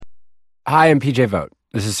Hi, I'm PJ Vogt.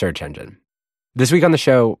 This is Search Engine. This week on the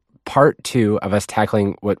show, part 2 of us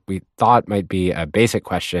tackling what we thought might be a basic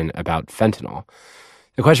question about fentanyl.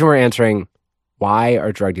 The question we're answering, why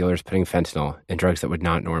are drug dealers putting fentanyl in drugs that would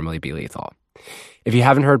not normally be lethal? If you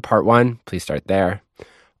haven't heard part 1, please start there.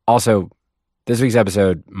 Also, this week's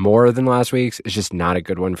episode, more than last week's, is just not a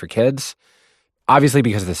good one for kids. Obviously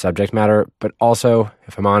because of the subject matter, but also,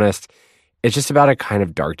 if I'm honest, it's just about a kind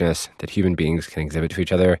of darkness that human beings can exhibit to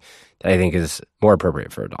each other that I think is more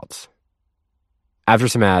appropriate for adults. After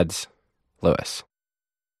some ads, Lewis.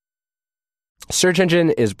 Search Engine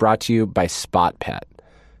is brought to you by Spot Pet.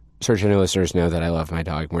 Search Engine listeners know that I love my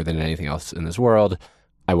dog more than anything else in this world.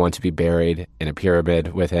 I want to be buried in a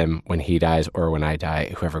pyramid with him when he dies or when I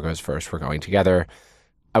die. Whoever goes first, we're going together.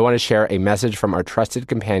 I want to share a message from our trusted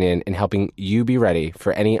companion in helping you be ready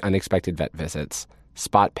for any unexpected vet visits.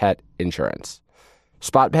 Spot Pet Insurance.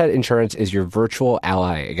 Spot Pet Insurance is your virtual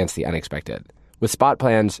ally against the unexpected. With Spot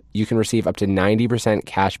plans, you can receive up to 90%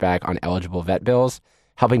 cash back on eligible vet bills,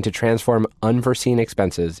 helping to transform unforeseen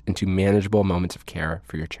expenses into manageable moments of care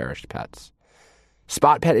for your cherished pets.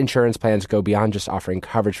 Spot Pet Insurance plans go beyond just offering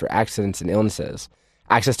coverage for accidents and illnesses.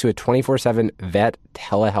 Access to a 24/7 vet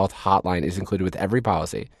telehealth hotline is included with every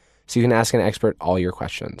policy, so you can ask an expert all your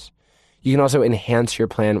questions. You can also enhance your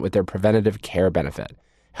plan with their preventative care benefit,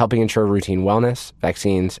 helping ensure routine wellness,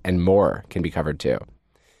 vaccines, and more can be covered too.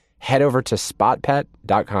 Head over to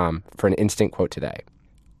spotpet.com for an instant quote today.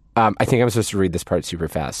 I think I'm supposed to read this part super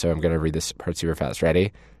fast, so I'm going to read this part super fast.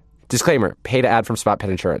 Ready? Disclaimer, paid ad from Spot Pet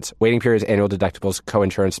Insurance. Waiting periods, annual deductibles,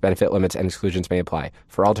 co-insurance, benefit limits, and exclusions may apply.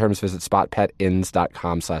 For all terms, visit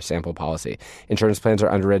spotpetins.com/sample policy. Insurance plans are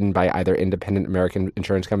underwritten by either Independent American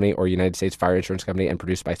Insurance Company or United States Fire Insurance Company and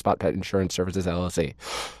produced by Spot Pet Insurance Services, LLC.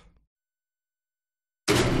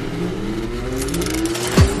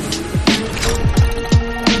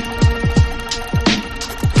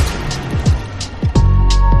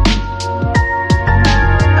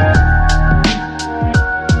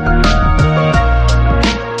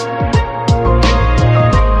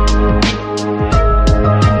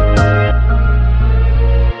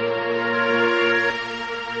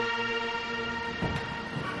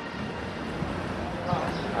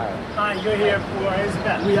 You're here for his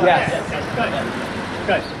vet. Yes.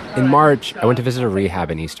 Good. In March, I went to visit a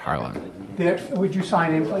rehab in East Harlem. Would you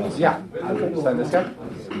sign in, please? Yeah. Sign this guy.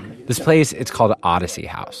 This place, it's called Odyssey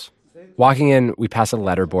House. Walking in, we pass a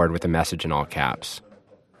letterboard with a message in all caps.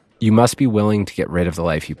 You must be willing to get rid of the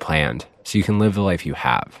life you planned so you can live the life you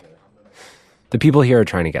have. The people here are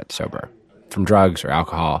trying to get sober, from drugs or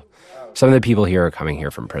alcohol. Some of the people here are coming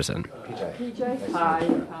here from prison. PJ.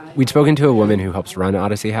 Hi. We'd spoken to a woman who helps run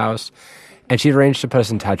Odyssey House, and she'd arranged to put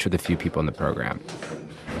us in touch with a few people in the program.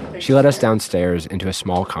 She led us downstairs into a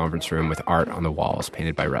small conference room with art on the walls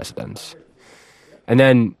painted by residents. And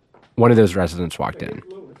then one of those residents walked in,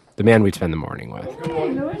 the man we'd spend the morning with. Hey,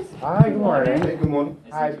 Louis. Hi, good morning. Hey, good morning.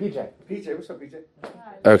 Hi, PJ. PJ, what's up, PJ?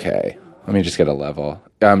 Okay, let me just get a level.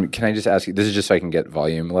 Can I just ask you, this is just so I can get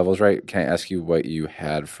volume levels right. Can I ask you what you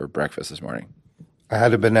had for breakfast this morning? I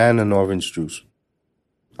had a banana and orange juice.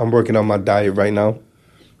 I'm working on my diet right now.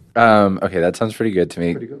 Okay, that sounds pretty good to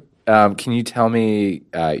me. Pretty good. Can you tell me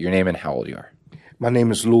your name and how old you are? My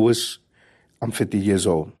name is Louis. I'm 50 years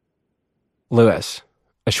old. Lewis,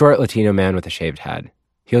 a short Latino man with a shaved head.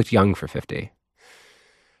 He looked young for 50.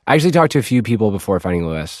 I actually talked to a few people before finding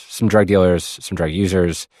Lewis, some drug dealers, some drug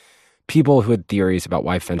users, people who had theories about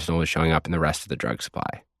why fentanyl was showing up in the rest of the drug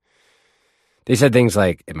supply. They said things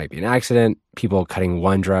like it might be an accident, people cutting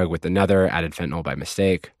one drug with another added fentanyl by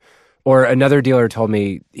mistake, or another dealer told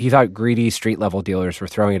me he thought greedy street-level dealers were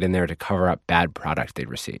throwing it in there to cover up bad product they'd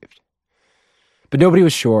received. But nobody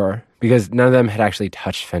was sure because none of them had actually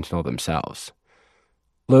touched fentanyl themselves.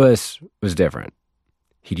 Lewis was different.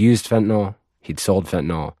 He'd used fentanyl, he'd sold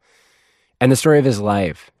fentanyl, and the story of his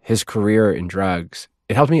life, his career in drugs,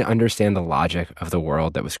 it helped me understand the logic of the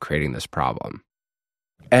world that was creating this problem.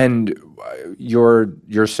 And you're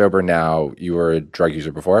sober now. You were a drug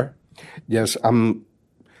user before? Yes, I'm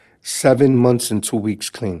 7 months and 2 weeks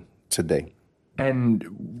clean today. And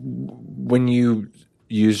when you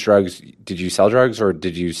used drugs, did you sell drugs or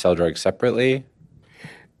did you sell drugs separately?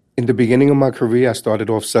 In the beginning of my career, I started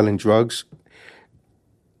off selling drugs.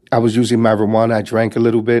 I was using marijuana. I drank a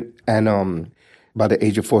little bit. And by the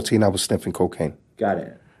age of 14, I was sniffing cocaine. Got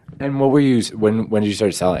it. And what were you, when did you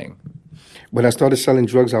start selling? When I started selling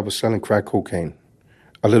drugs, I was selling crack cocaine.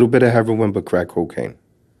 A little bit of heroin, but crack cocaine.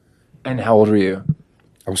 And how old were you?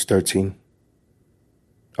 I was 13.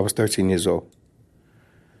 I was 13 years old.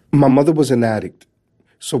 My mother was an addict.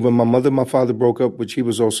 So when my mother and my father broke up, which he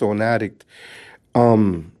was also an addict,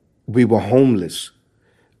 we were homeless.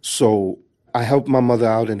 So I helped my mother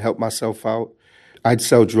out and helped myself out. I'd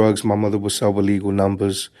sell drugs. My mother would sell illegal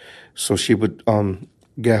numbers. So she would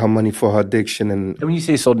get her money for her addiction. And when you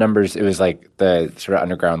say sold numbers, it was like the sort of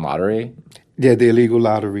underground lottery? yeah, the illegal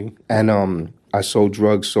lottery. And I sold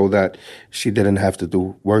drugs so that she didn't have to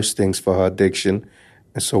do worse things for her addiction.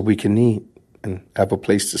 And so we can eat and have a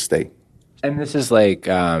place to stay. And this is like,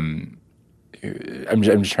 I'm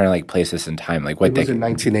just trying to like place this in time. Like what it was in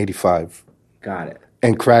 1985. Got it.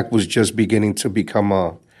 And crack was just beginning to become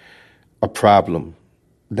a problem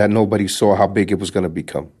that nobody saw how big it was going to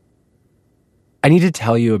become. I need to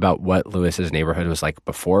tell you about what Lewis's neighborhood was like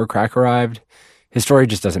before crack arrived. His story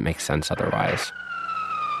just doesn't make sense otherwise.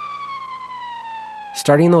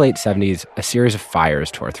 Starting in the late 70s, a series of fires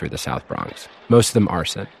tore through the South Bronx, most of them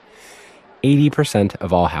arson. 80%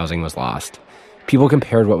 of all housing was lost. People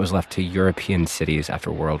compared what was left to European cities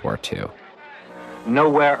after World War II.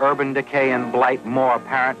 Nowhere urban decay and blight more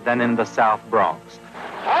apparent than in the South Bronx.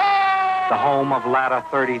 The home of Ladder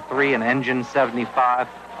 33 and Engine 75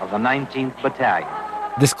 of the 19th Battalion.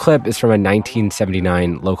 This clip is from a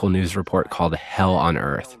 1979 local news report called Hell on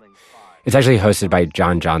Earth. It's actually hosted by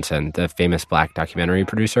John Johnson, the famous black documentary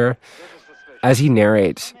producer. As he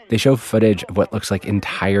narrates, they show footage of what looks like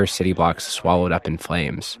entire city blocks swallowed up in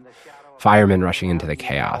flames. Firemen rushing into the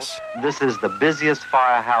chaos. This is the busiest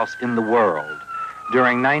firehouse in the world.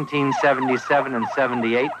 During 1977 and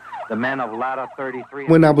 78, the men of Ladder 33...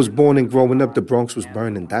 When I was born and growing up, the Bronx was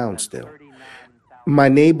burning down still. My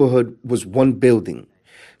neighborhood was one building.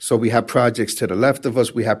 So we had projects to the left of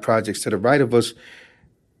us, we had projects to the right of us,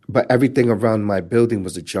 but everything around my building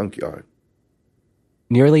was a junkyard.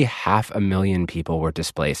 Nearly 500,000 people were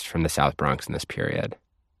displaced from the South Bronx in this period.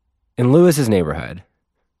 In Lewis's neighborhood,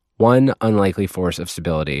 one unlikely force of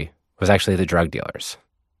stability was actually the drug dealers.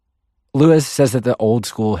 Lewis says that the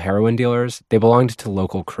old-school heroin dealers, they belonged to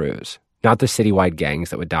local crews, not the citywide gangs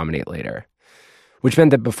that would dominate later, which meant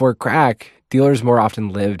that before crack, dealers more often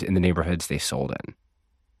lived in the neighborhoods they sold in.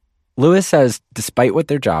 Lewis says despite what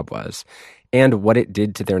their job was and what it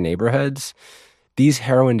did to their neighborhoods, these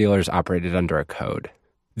heroin dealers operated under a code,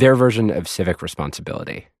 their version of civic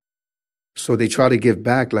responsibility. So they try to give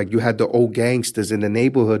back, like you had the old gangsters in the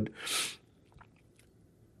neighborhood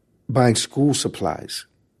buying school supplies.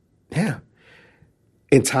 Yeah.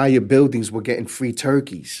 Entire buildings were getting free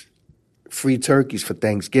turkeys for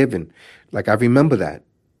Thanksgiving. Like, I remember that.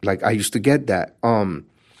 Like, I used to get that.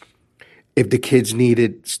 If the kids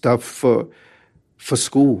needed stuff for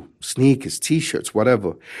school, sneakers, T-shirts,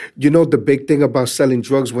 whatever. You know, the big thing about selling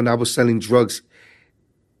drugs, when I was selling drugs,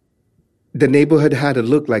 the neighborhood had to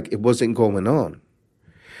look like it wasn't going on.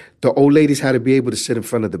 The old ladies had to be able to sit in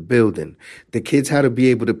front of the building. The kids had to be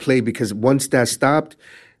able to play, because once that stopped,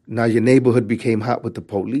 now your neighborhood became hot with the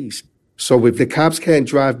police. So if the cops can't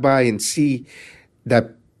drive by and see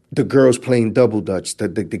that the girls playing double dutch,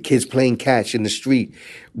 the kids playing catch in the street,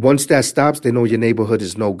 once that stops, they know your neighborhood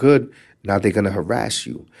is no good. Now they're going to harass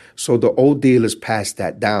you. So the old dealers passed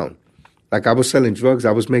that down. Like, I was selling drugs.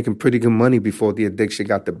 I was making pretty good money before the addiction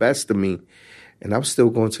got the best of me. And I was still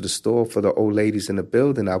going to the store for the old ladies in the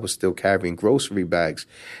building. I was still carrying grocery bags,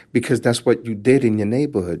 because that's what you did in your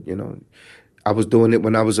neighborhood, you know. I was doing it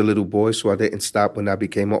when I was a little boy, so I didn't stop when I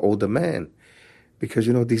became an older man. Because,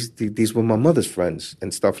 you know, these were my mother's friends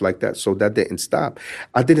and stuff like that, so that didn't stop.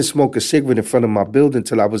 I didn't smoke a cigarette in front of my building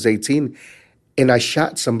until I was 18, and I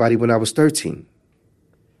shot somebody when I was 13.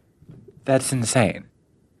 That's insane.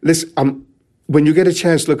 Listen, when you get a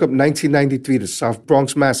chance, look up 1993, the South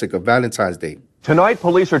Bronx Massacre, Valentine's Day. Tonight,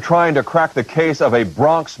 police are trying to crack the case of a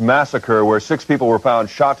Bronx massacre where 6 people were found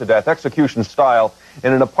shot to death, execution style,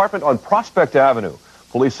 in an apartment on Prospect Avenue.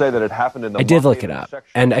 Police say that it happened in the... I did look it up,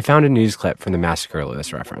 and I found a news clip from the massacre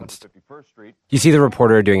Lewis referenced. You see the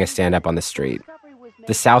reporter doing a stand-up on the street.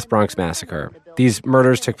 The South Bronx Massacre. These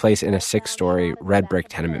murders took place in a 6-story red brick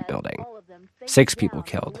tenement building. 6 people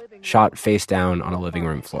killed, shot face down on a living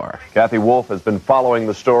room floor. Kathy Wolf has been following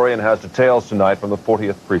the story and has details tonight from the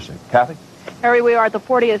 40th Precinct. Kathy? Harry, we are at the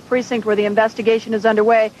 40th Precinct where the investigation is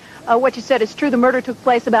underway. What you said is true. The murder took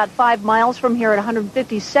place about 5 miles from here at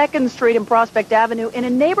 152nd Street and Prospect Avenue in a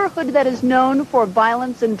neighborhood that is known for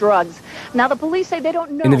violence and drugs. Now, the police say they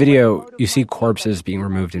don't know... In the video, you see corpses being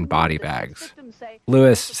removed in body bags.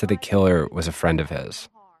 Lewis said the killer was a friend of his.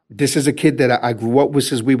 This is a kid that I grew up with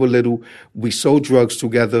since we were little. We sold drugs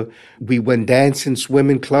together. We went dancing,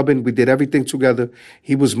 swimming, clubbing. We did everything together.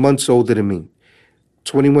 He was months older than me.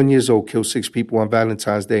 21 years old, killed 6 people on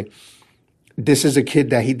Valentine's Day. This is a kid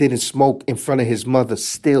that he didn't smoke in front of his mother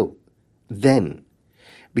still then,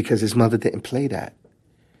 because his mother didn't play that.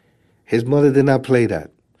 His mother did not play that.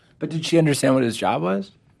 But did she understand what his job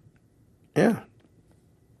was? Yeah.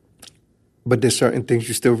 But there's certain things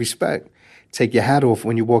you still respect. Take your hat off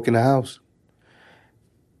when you walk in the house.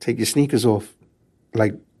 Take your sneakers off.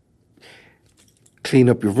 Like, clean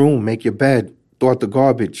up your room, make your bed, throw out the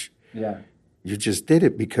garbage. Yeah. You just did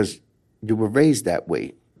it because you were raised that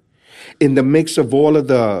way. In the mix of all of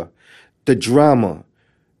the drama,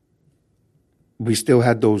 we still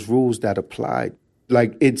had those rules that applied.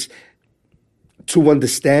 Like, it's, to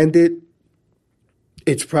understand it,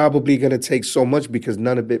 it's probably going to take so much because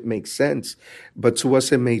none of it makes sense. But to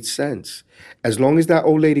us, it made sense. As long as that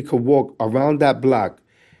old lady could walk around that block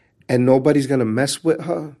and nobody's going to mess with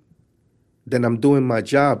her, then I'm doing my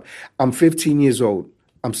job. I'm 15 years old.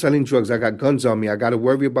 I'm selling drugs. I got guns on me. I got to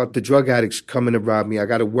worry about the drug addicts coming to rob me. I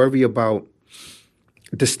got to worry about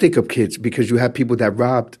the stick-up kids because you have people that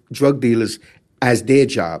robbed drug dealers as their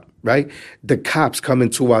job, right? The cops coming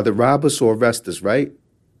to either rob us or arrest us, right?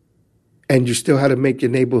 And you still had to make your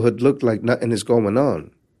neighborhood look like nothing is going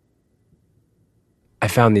on. I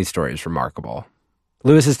found these stories remarkable.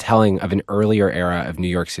 Lewis is telling of an earlier era of New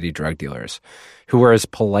York City drug dealers who were as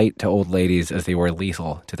polite to old ladies as they were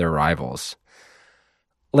lethal to their rivals.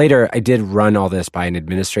 Later, I did run all this by an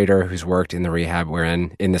administrator who's worked in the rehab we're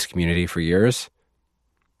in this community for years.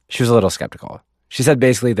 She was a little skeptical. She said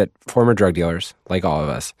basically that former drug dealers, like all of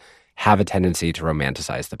us, have a tendency to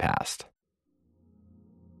romanticize the past.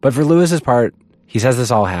 But for Lewis's part, he says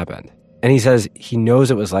this all happened. And he says he knows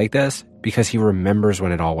it was like this because he remembers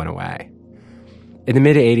when it all went away. In the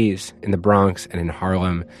mid-'80s, in the Bronx and in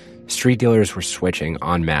Harlem, street dealers were switching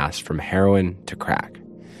en masse from heroin to crack.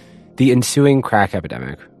 The ensuing crack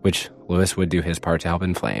epidemic, which Lewis would do his part to help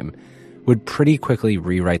inflame, would pretty quickly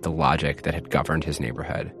rewrite the logic that had governed his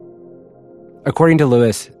neighborhood. According to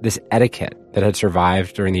Lewis, this etiquette that had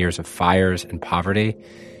survived during the years of fires and poverty,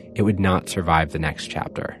 it would not survive the next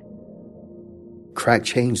chapter. Crack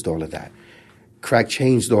changed all of that. Crack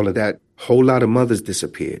changed all of that. Whole lot of mothers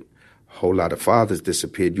disappeared. Whole lot of fathers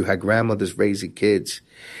disappeared. You had grandmothers raising kids.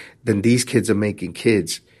 Then these kids are making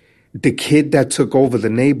kids. The kid that took over the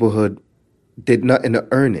neighborhood did nothing to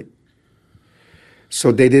earn it.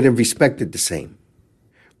 So they didn't respect it the same.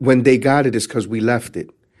 When they got it, it's because we left it,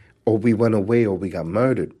 or we went away, or we got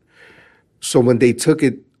murdered. So when they took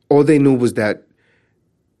it, all they knew was that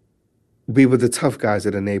we were the tough guys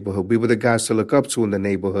of the neighborhood. We were the guys to look up to in the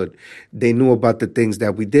neighborhood. They knew about the things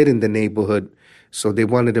that we did in the neighborhood, so they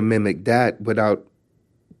wanted to mimic that without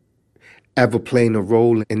ever playing a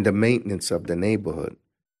role in the maintenance of the neighborhood.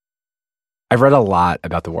 I've read a lot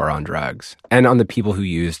about the war on drugs and on the people who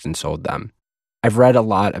used and sold them. I've read a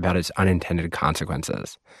lot about its unintended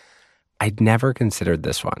consequences. I'd never considered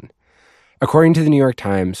this one. According to the New York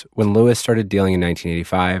Times, when Lewis started dealing in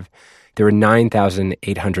 1985, there were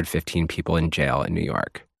 9,815 people in jail in New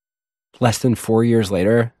York. Less than 4 years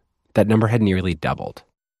later, that number had nearly doubled.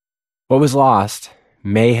 What was lost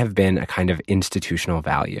may have been a kind of institutional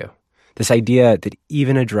value, this idea that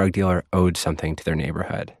even a drug dealer owed something to their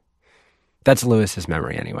neighborhood. That's Lewis's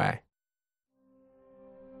memory anyway.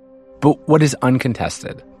 But what is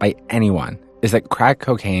uncontested by anyone is that crack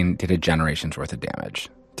cocaine did a generation's worth of damage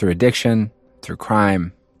through addiction, through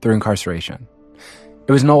crime, through incarceration.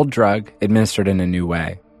 It was an old drug administered in a new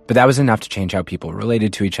way, but that was enough to change how people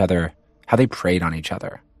related to each other, how they preyed on each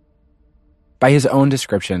other. By his own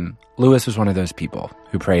description, Lewis was one of those people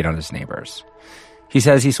who preyed on his neighbors. He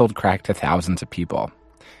says he sold crack to thousands of people.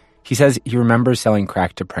 He says he remembers selling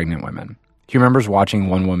crack to pregnant women. He remembers watching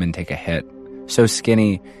one woman take a hit. So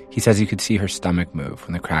skinny, he says he could see her stomach move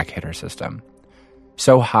when the crack hit her system.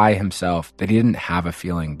 So high himself that he didn't have a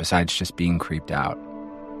feeling besides just being creeped out.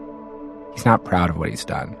 He's not proud of what he's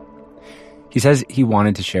done. He says he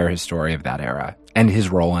wanted to share his story of that era and his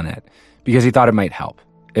role in it because he thought it might help.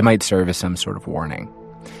 It might serve as some sort of warning.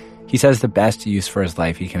 He says the best use for his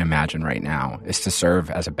life he can imagine right now is to serve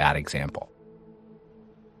as a bad example.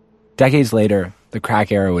 Decades later, the crack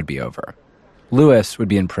era would be over. Lewis would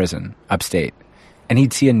be in prison, upstate, and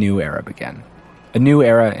he'd see a new era begin. A new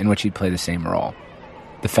era in which he'd play the same role.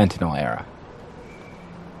 The fentanyl era.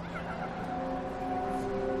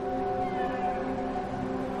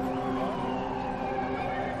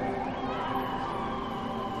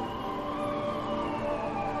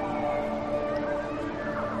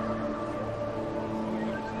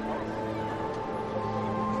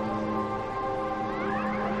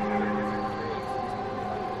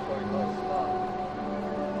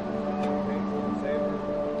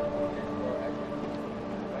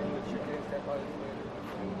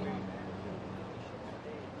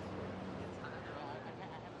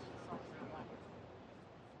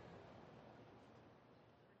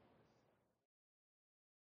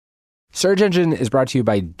 Search Engine is brought to you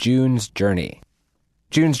by June's Journey.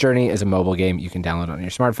 June's Journey is a mobile game you can download on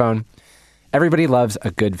your smartphone. Everybody loves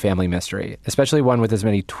a good family mystery, especially one with as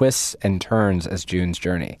many twists and turns as June's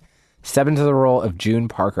Journey. Step into the role of June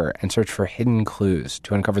Parker and search for hidden clues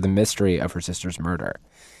to uncover the mystery of her sister's murder.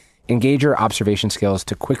 Engage your observation skills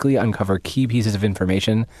to quickly uncover key pieces of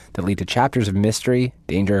information that lead to chapters of mystery,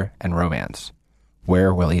 danger, and romance.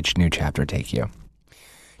 Where will each new chapter take you?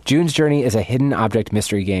 June's Journey is a hidden object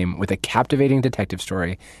mystery game with a captivating detective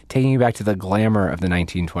story taking you back to the glamour of the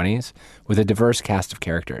 1920s with a diverse cast of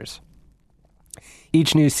characters.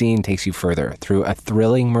 Each new scene takes you further through a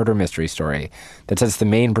thrilling murder mystery story that sets the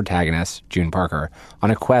main protagonist, June Parker, on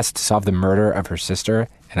a quest to solve the murder of her sister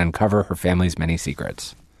and uncover her family's many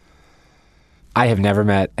secrets. I have never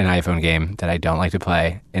met an iPhone game that I don't like to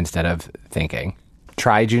play instead of thinking.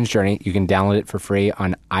 Try June's Journey. You can download it for free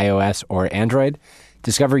on iOS or Android.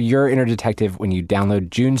 Discover your inner detective when you download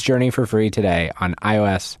June's Journey for free today on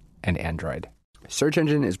iOS and Android. Search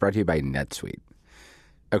Engine is brought to you by NetSuite.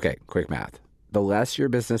 Okay, quick math. The less your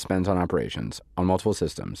business spends on operations, on multiple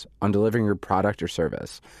systems, on delivering your product or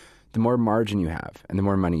service, the more margin you have and the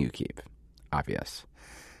more money you keep. Obvious.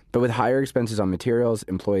 But with higher expenses on materials,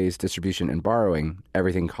 employees, distribution, and borrowing,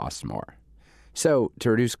 everything costs more. So, to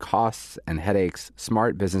reduce costs and headaches,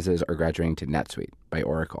 smart businesses are graduating to NetSuite by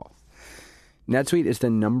Oracle. NetSuite is the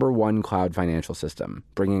 #1 cloud financial system,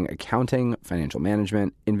 bringing accounting, financial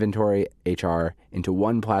management, inventory, HR into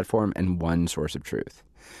one platform and one source of truth.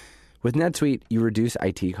 With NetSuite, you reduce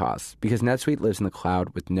IT costs because NetSuite lives in the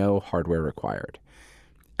cloud with no hardware required,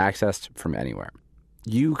 accessed from anywhere.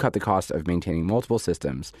 You cut the cost of maintaining multiple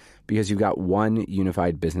systems because you've got one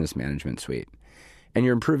unified business management suite. And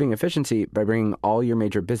you're improving efficiency by bringing all your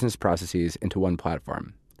major business processes into one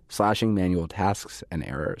platform, slashing manual tasks and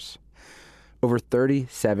errors. Over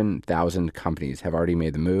 37,000 companies have already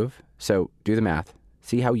made the move, so do the math.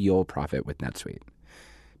 See how you'll profit with NetSuite.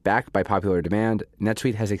 Backed by popular demand,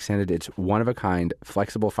 NetSuite has extended its one-of-a-kind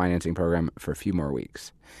flexible financing program for a few more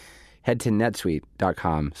weeks. Head to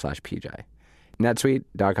netsuite.com/PJ.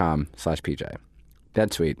 netsuite.com/PJ.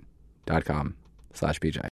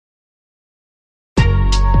 netsuite.com/PJ.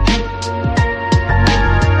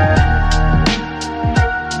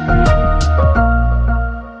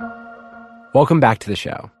 Welcome back to the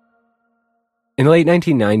show. In the late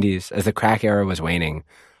 1990s, as the crack era was waning,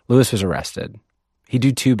 Lewis was arrested. He'd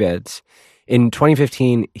do 2 bids. In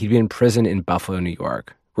 2015, he'd be in prison in Buffalo, New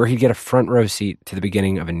York, where he'd get a front row seat to the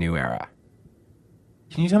beginning of a new era.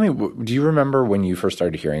 Can you tell me, do you remember when you first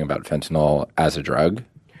started hearing about fentanyl as a drug?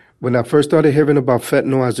 When I first started hearing about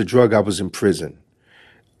fentanyl as a drug, I was in prison.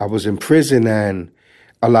 And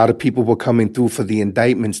a lot of people were coming through for the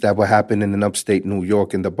indictments that were happening in upstate New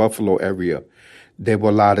York in the Buffalo area. There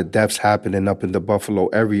were a lot of deaths happening up in the Buffalo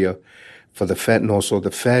area for the fentanyl. So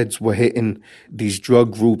the feds were hitting these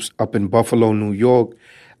drug groups up in Buffalo, New York.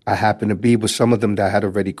 I happened to be with some of them that had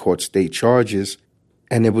already caught state charges,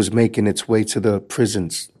 and it was making its way to the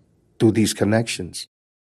prisons through these connections.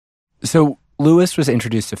 So Lewis was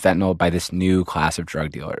introduced to fentanyl by this new class of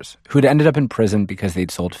drug dealers who'd ended up in prison because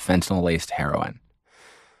they'd sold fentanyl-laced heroin.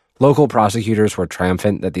 Local prosecutors were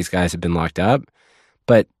triumphant that these guys had been locked up,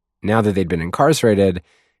 but now that they'd been incarcerated,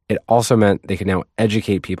 it also meant they could now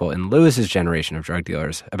educate people in Lewis's generation of drug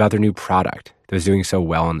dealers about their new product that was doing so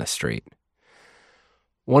well on the street.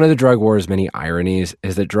 One of the drug war's many ironies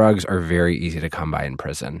is that drugs are very easy to come by in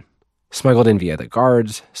prison. Smuggled in via the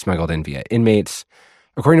guards, smuggled in via inmates.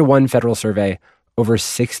 According to one federal survey, over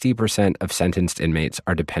 60% of sentenced inmates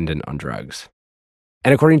are dependent on drugs.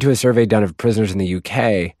 And according to a survey done of prisoners in the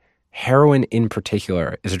UK, heroin in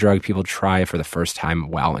particular is a drug people try for the first time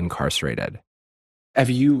while incarcerated. Have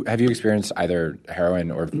you experienced either heroin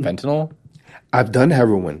or fentanyl? I've done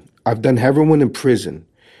heroin. I've done heroin in prison.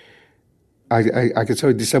 I can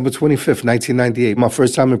tell you, December 25th, 1998, my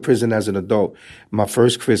first time in prison as an adult, my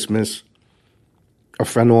first Christmas, a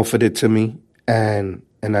friend offered it to me, and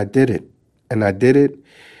I did it.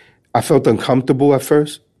 I felt uncomfortable at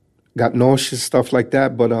first, got nauseous, stuff like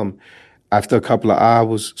that, but after a couple of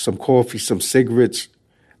hours, some coffee, some cigarettes,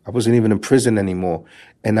 I wasn't even in prison anymore.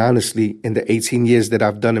 And honestly, in the 18 years that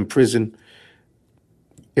I've done in prison,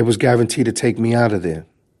 it was guaranteed to take me out of there.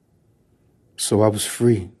 So I was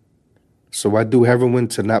free. So I do heroin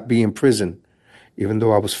to not be in prison. Even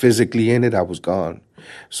though I was physically in it, I was gone.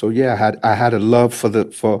 So yeah, I had a love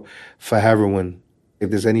for heroin.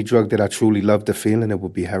 If there's any drug that I truly love the feeling, it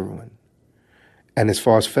would be heroin. And as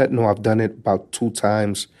far as fentanyl, I've done it about 2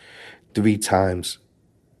 times, 3 times.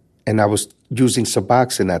 And I was using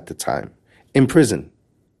Suboxone at the time, in prison.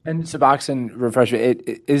 And Suboxone, refresh me,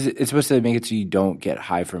 it's supposed to make it so you don't get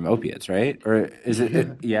high from opiates, right? Or is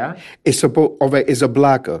it? Yeah. All right, it's a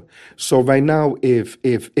blocker. So right now, if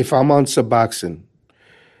I'm on Suboxone,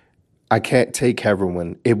 I can't take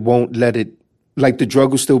heroin. It won't let it, like the drug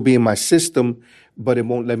will still be in my system, but it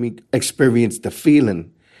won't let me experience the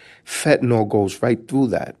feeling. Fentanyl goes right through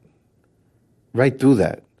that. Right through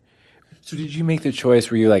that. So did you make the choice?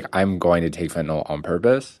 Were you like, I'm going to take fentanyl on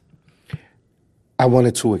purpose? I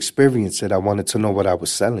wanted to experience it. I wanted to know what I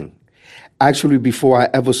was selling. Actually, before I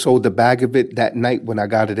ever sold a bag of it, that night when I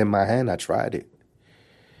got it in my hand, I tried it.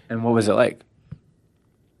 And what was it like?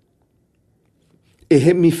 It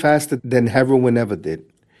hit me faster than heroin ever did.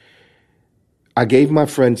 I gave my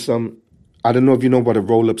friend some. I don't know if you know what a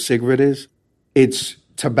roll-up cigarette is. It's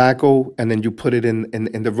tobacco, and then you put it in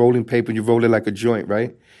the rolling paper, and you roll it like a joint,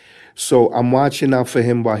 right? So I'm watching out for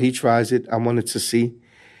him while he tries it. I wanted to see.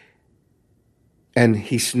 And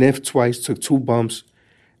he sniffed twice, took 2 bumps.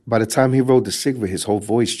 By the time he rolled the cigarette, his whole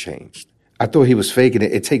voice changed. I thought he was faking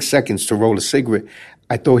it. It takes seconds to roll a cigarette.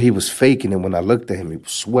 I thought he was faking it. When I looked at him, he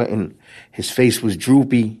was sweating. His face was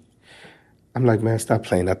droopy. I'm like, man, stop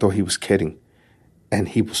playing. I thought he was kidding. And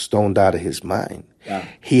he was stoned out of his mind. Yeah.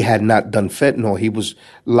 He had not done fentanyl. He was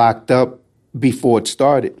locked up before it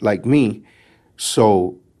started, like me.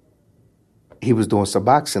 So he was doing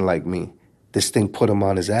Suboxone like me. This thing put him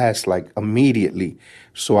on his ass like immediately.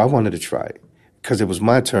 So I wanted to try it because it was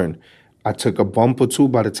my turn. I took a bump or 2.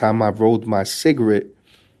 By the time I rolled my cigarette,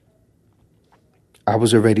 I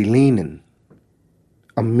was already leaning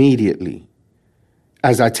immediately.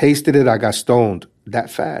 As I tasted it, I got stoned that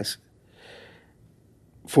fast.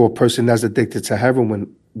 For a person that's addicted to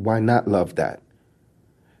heroin, why not love that?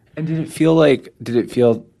 And did it feel like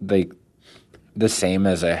the same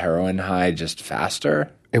as a heroin high, just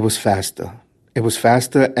faster? It was faster. It was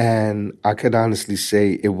faster, and I could honestly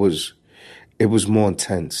say it was more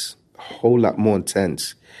intense, a whole lot more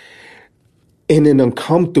intense. In an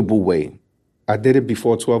uncomfortable way. I did it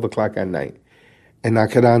before 12 o'clock at night, and I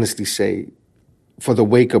could honestly say for the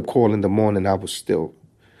wake-up call in the morning, I was still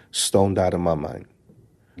stoned out of my mind.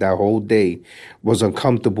 That whole day was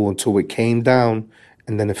uncomfortable until it came down,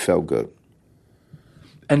 and then it felt good.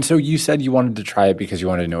 And so you said you wanted to try it because you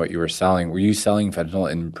wanted to know what you were selling. Were you selling fentanyl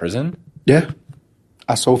in prison? Yeah.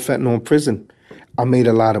 I sold fentanyl in prison. I made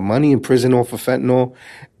a lot of money in prison off of fentanyl,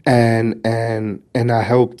 and I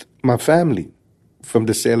helped my family from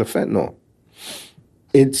the sale of fentanyl.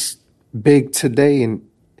 It's big today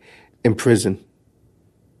in prison.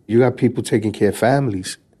 You got people taking care of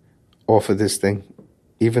families off of this thing,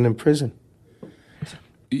 even in prison.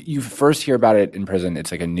 You first hear about it in prison.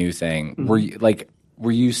 It's like a new thing. Mm-hmm.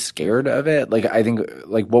 Were you scared of it?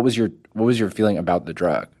 What was your feeling about the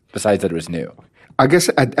drug besides that it was new? I guess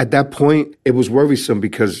at that point it was worrisome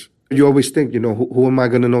because you always think, who am I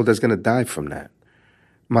going to know that's going to die from that?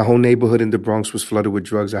 My whole neighborhood in the Bronx was flooded with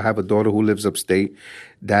drugs. I have a daughter who lives upstate.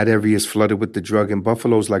 That area is flooded with the drug, and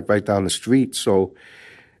Buffalo's like right down the street. So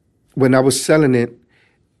when I was selling it,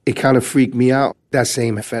 it kind of freaked me out. That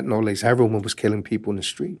same fentanyl-laced heroin was killing people in the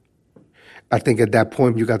street. I think at that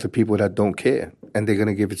point, you got the people that don't care, and they're going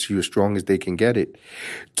to give it to you as strong as they can get it.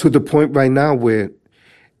 To the point right now where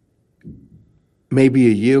maybe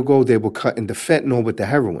a year ago, they were cutting the fentanyl with the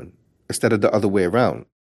heroin instead of the other way around.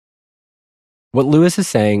 What Lewis is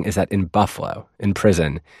saying is that in Buffalo, in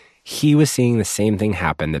prison, he was seeing the same thing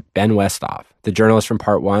happen that Ben Westhoff, the journalist from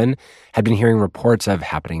Part 1, had been hearing reports of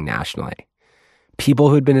happening nationally. People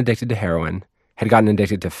who had been addicted to heroin had gotten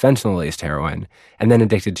addicted to fentanyl-laced heroin and then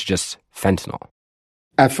addicted to just fentanyl.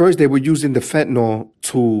 At first, they were using the fentanyl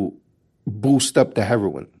to boost up the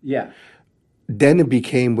heroin. Yeah. Then it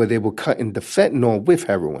became where they were cutting the fentanyl with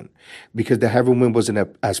heroin because the heroin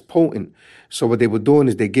wasn't as potent. So what they were doing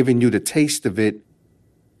is they're giving you the taste of it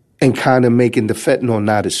and kind of making the fentanyl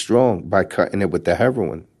not as strong by cutting it with the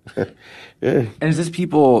heroin. Yeah. And is this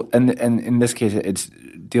people, and in this case, it's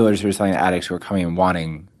dealers who are selling to addicts who are coming and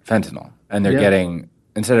wanting fentanyl. And they're getting,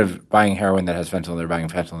 instead of buying heroin that has fentanyl, they're buying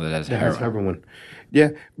fentanyl that has heroin.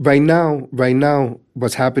 Yeah. Right now,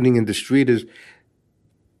 what's happening in the street is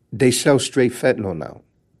they sell straight fentanyl now.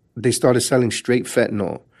 They started selling straight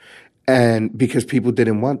fentanyl. And because people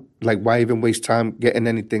didn't want, why even waste time getting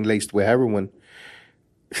anything laced with heroin?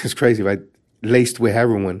 It's crazy, right? Laced with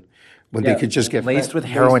heroin when they could just get laced with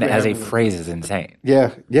heroin as a phrase is insane.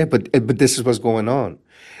 Yeah, but this is what's going on.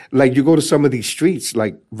 You go to some of these streets,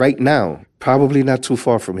 right now, probably not too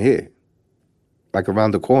far from here,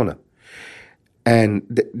 around the corner, and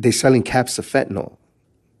they're selling caps of fentanyl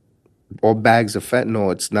or bags of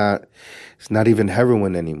fentanyl. It's not even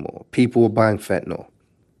heroin anymore. People are buying fentanyl.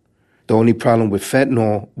 The only problem with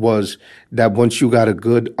fentanyl was that once you got a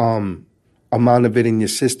good amount of it in your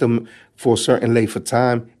system for a certain length of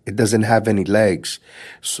time, it doesn't have any legs.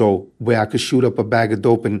 So where I could shoot up a bag of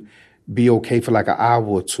dope and be okay for like an hour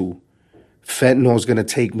or two, fentanyl is going to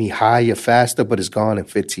take me higher faster, but it's gone in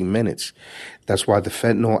 15 minutes. That's why the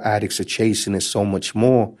fentanyl addicts are chasing it so much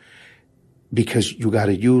more, because you got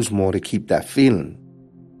to use more to keep that feeling.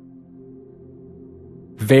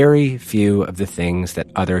 Very few of the things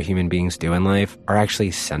that other human beings do in life are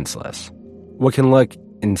actually senseless. What can look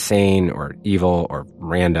insane or evil or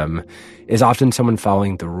random is often someone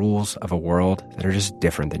following the rules of a world that are just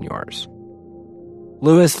different than yours.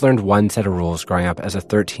 Lewis learned one set of rules growing up as a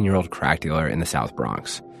 13-year-old crack dealer in the South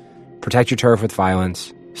Bronx. Protect your turf with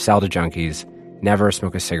violence, sell to junkies, never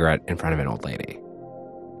smoke a cigarette in front of an old lady.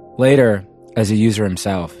 Later, as a user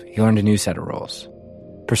himself, he learned a new set of rules.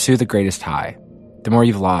 Pursue the greatest high. The more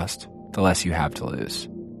you've lost, the less you have to lose.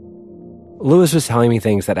 Lewis was telling me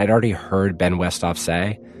things that I'd already heard Ben Westhoff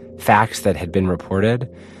say, facts that had been reported,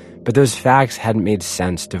 but those facts hadn't made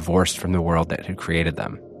sense divorced from the world that had created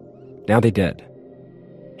them. Now they did.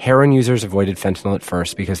 Heroin users avoided fentanyl at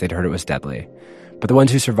first because they'd heard it was deadly, but the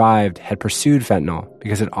ones who survived had pursued fentanyl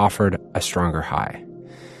because it offered a stronger high.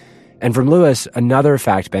 And from Lewis, another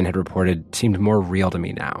fact Ben had reported seemed more real to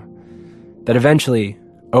me now. That eventually,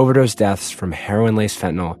 overdose deaths from heroin-laced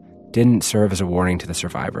fentanyl didn't serve as a warning to the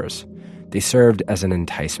survivors. They served as an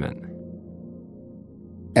enticement.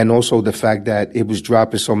 And also the fact that it was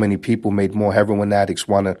dropping so many people made more heroin addicts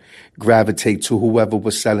want to gravitate to whoever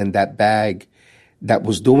was selling that bag that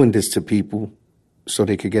was doing this to people so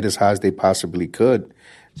they could get as high as they possibly could.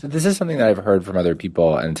 So this is something that I've heard from other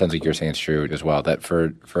people, and it sounds like you're saying it's true as well, that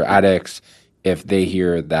for addicts, if they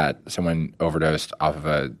hear that someone overdosed off of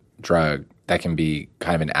a drug, that can be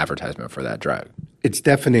kind of an advertisement for that drug. It's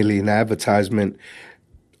definitely an advertisement.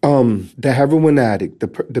 The heroin addict,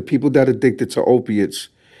 the people that are addicted to opiates,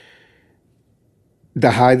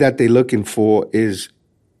 the high that they're looking for is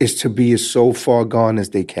to be as so far gone as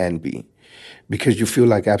they can be, because you feel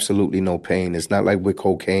like absolutely no pain. It's not like with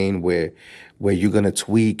cocaine where you're going to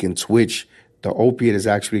tweak and twitch. The opiate is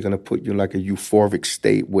actually going to put you in like a euphoric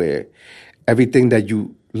state where everything that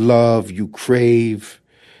you love, you crave,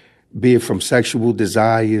 be it from sexual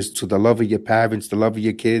desires to the love of your parents, the love of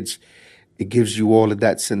your kids, it gives you all of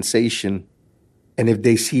that sensation. And if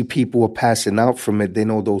they see people are passing out from it, they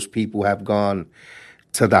know those people have gone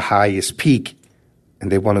to the highest peak and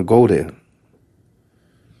they want to go there.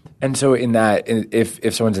 And so in that,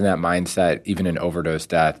 if someone's in that mindset, even an overdose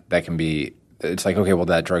death, that can be, it's like, okay, well,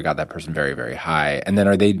 that drug got that person very, very high. And then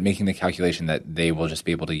are they making the calculation that they will just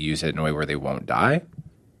be able to use it in a way where they won't die?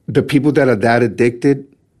 The people that are that addicted,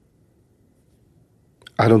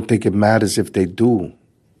 I don't think it matters if they do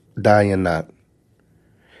die or not.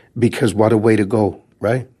 Because what a way to go,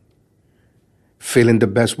 right? Feeling the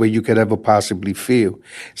best way you could ever possibly feel.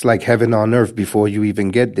 It's like heaven on earth before you even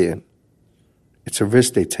get there. It's a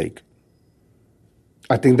risk they take.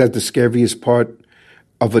 I think that's the scariest part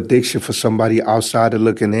of addiction for somebody outside of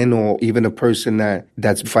looking in, or even a person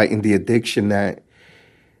that's fighting the addiction, that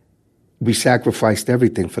we sacrificed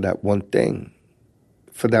everything for that one thing.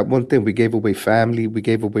 For that one thing, we gave away family, we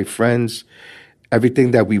gave away friends,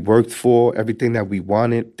 everything that we worked for, everything that we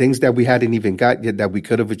wanted, things that we hadn't even got yet that we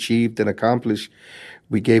could have achieved and accomplished.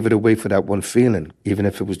 We gave it away for that one feeling, even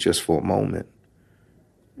if it was just for a moment.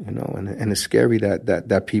 You know, and it's scary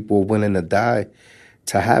that people are willing to die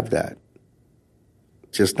to have that,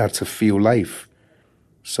 just not to feel life.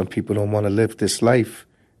 Some people don't want to live this life,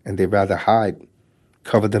 and they rather hide,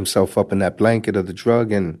 cover themselves up in that blanket of the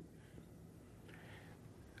drug. And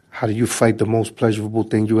how do you fight the most pleasurable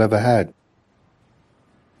thing you ever had?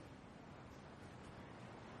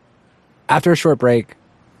 After a short break,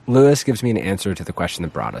 Lewis gives me an answer to the question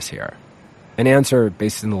that brought us here. An answer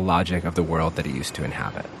based in the logic of the world that he used to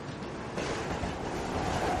inhabit.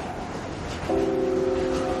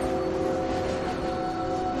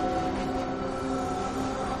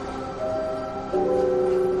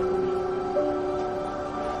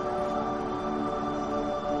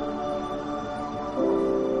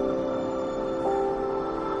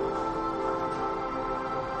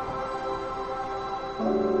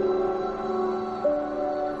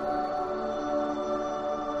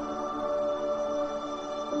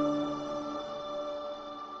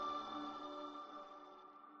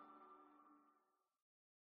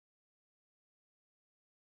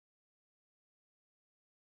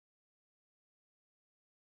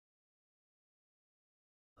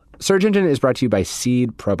 Search Engine is brought to you by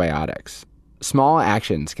Seed Probiotics. Small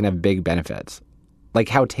actions can have big benefits, like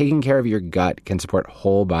how taking care of your gut can support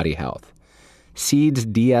whole body health. Seed's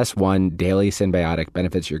DS1 Daily Symbiotic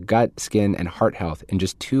benefits your gut, skin, and heart health in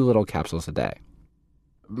just 2 little capsules a day.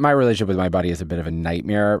 My relationship with my body is a bit of a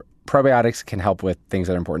nightmare. Probiotics can help with things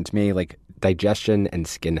that are important to me, like digestion and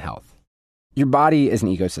skin health. Your body is an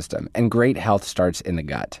ecosystem, and great health starts in the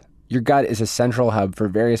gut. Your gut is a central hub for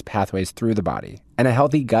various pathways through the body, and a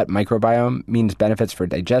healthy gut microbiome means benefits for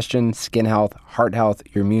digestion, skin health, heart health,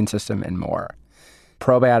 your immune system, and more.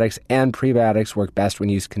 Probiotics and prebiotics work best when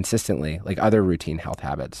used consistently, like other routine health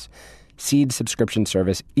habits. Seed's subscription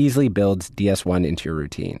service easily builds DS1 into your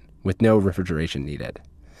routine, with no refrigeration needed.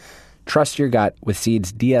 Trust your gut with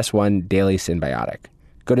Seed's DS1 Daily Symbiotic.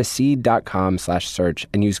 Go to seed.com/search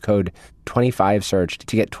and use code 25search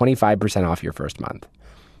to get 25% off your first month.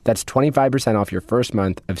 That's 25% off your first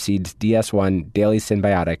month of Seed's DS1 Daily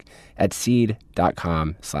Symbiotic at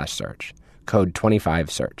seed.com/search. Code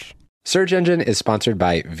 25search. Search Engine is sponsored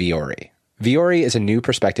by Viore. Viore is a new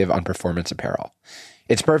perspective on performance apparel.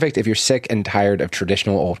 It's perfect if you're sick and tired of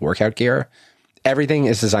traditional old workout gear. Everything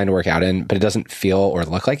is designed to work out in, but it doesn't feel or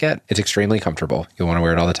look like it. It's extremely comfortable. You'll want to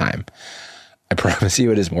wear it all the time. I promise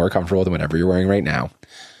you it is more comfortable than whatever you're wearing right now.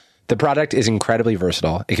 The product is incredibly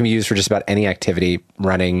versatile. It can be used for just about any activity,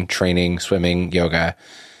 running, training, swimming, yoga,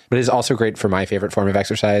 but it is also great for my favorite form of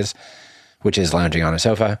exercise, which is lounging on a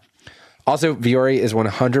sofa. Also, Viore is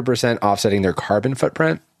 100% offsetting their carbon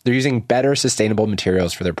footprint. They're using better sustainable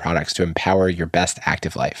materials for their products to empower your best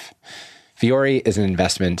active life. Viore is an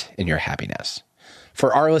investment in your happiness.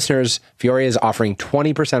 For our listeners, Viore is offering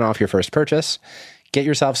 20% off your first purchase. Get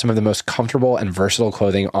yourself some of the most comfortable and versatile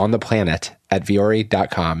clothing on the planet at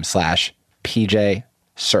Viore.com/PJ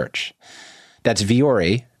Search. That's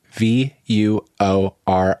Viore,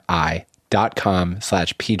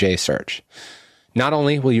 VUORI.com/PJ Search. Not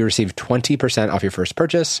only will you receive 20% off your first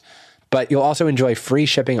purchase, but you'll also enjoy free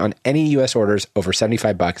shipping on any U.S. orders over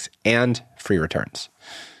 $75 and free returns.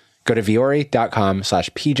 Go to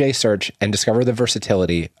Viore.com/PJ Search and discover the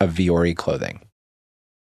versatility of Viore clothing.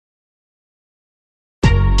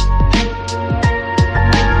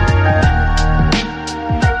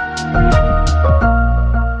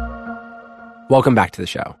 Welcome back to the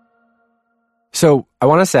show. So I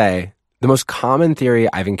want to say the most common theory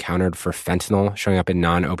I've encountered for fentanyl showing up in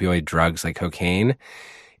non-opioid drugs like cocaine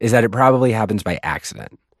is that it probably happens by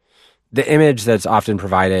accident. The image that's often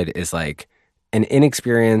provided is like an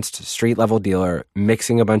inexperienced street-level dealer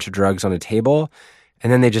mixing a bunch of drugs on a table,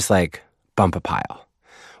 and then they just like bump a pile.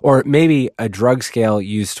 Or maybe a drug scale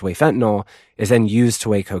used to weigh fentanyl is then used to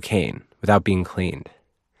weigh cocaine without being cleaned.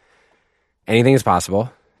 Anything is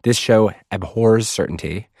possible. This show abhors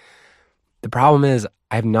certainty. The problem is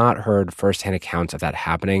I have not heard firsthand accounts of that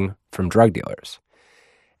happening from drug dealers.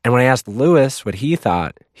 And when I asked Lewis what he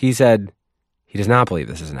thought, he said he does not believe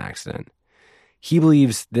this is an accident. He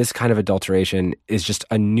believes this kind of adulteration is just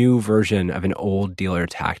a new version of an old dealer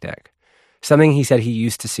tactic, something he said he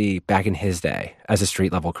used to see back in his day as a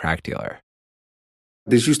street-level crack dealer.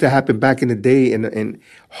 This used to happen back in the day in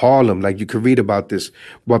Harlem. Like, you could read about this.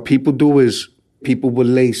 What people do is people will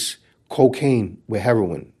lace cocaine with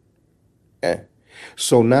heroin. Yeah.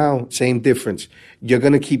 So now, same difference. You're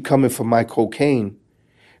going to keep coming for my cocaine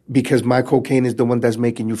because my cocaine is the one that's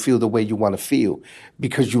making you feel the way you want to feel,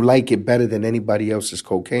 because you like it better than anybody else's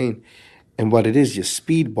cocaine. And what it is, you're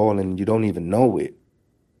speedballing and you don't even know it.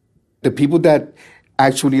 The people that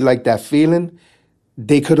actually like that feeling,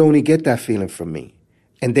 they could only get that feeling from me.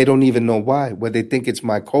 And they don't even know why. Where they think it's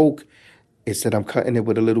my coke, it's that I'm cutting it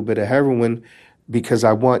with a little bit of heroin because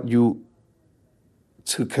I want you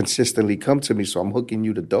to consistently come to me, so I'm hooking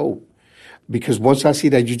you to dope. Because once I see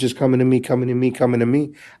that you just coming to me,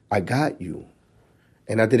 I got you.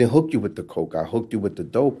 And I didn't hook you with the coke. I hooked you with the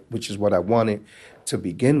dope, which is what I wanted to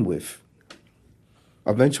begin with.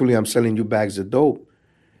 Eventually, I'm selling you bags of dope.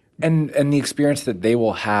 And the experience that they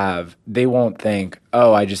will have, they won't think,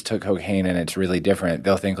 oh, I just took cocaine and it's really different.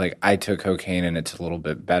 They'll think like, I took cocaine and it's a little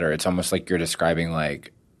bit better. It's almost like you're describing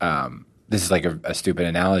like, this is like a stupid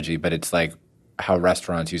analogy, but it's like how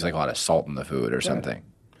restaurants use like a lot of salt in the food or something.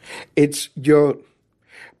 It's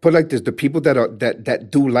put like this, the people that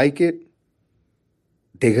do like it,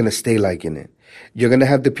 they're going to stay liking it. You're going to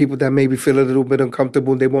have the people that maybe feel a little bit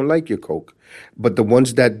uncomfortable and they won't like your coke. But the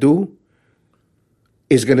ones that do,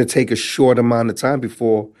 it's going to take a short amount of time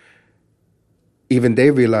before even they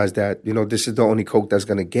realize that, this is the only coke that's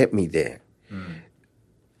going to get me there. Mm.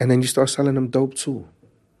 And then you start selling them dope too.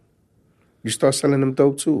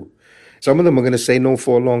 Some of them are going to say no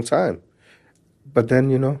for a long time. But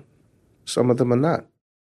then, some of them are not.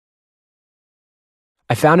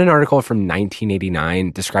 I found an article from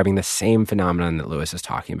 1989 describing the same phenomenon that Lewis is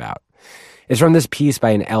talking about. is from this piece by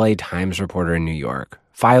an LA Times reporter in New York,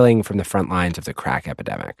 filing from the front lines of the crack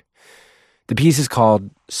epidemic. The piece is called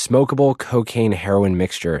Smokable Cocaine Heroin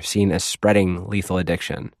Mixture Seen as Spreading Lethal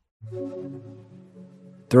Addiction.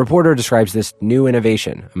 The reporter describes this new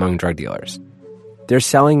innovation among drug dealers. They're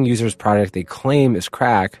selling users product they claim is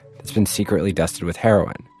crack that's been secretly dusted with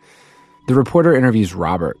heroin. The reporter interviews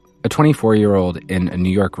Robert, a 24-year-old in a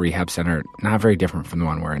New York rehab center not very different from the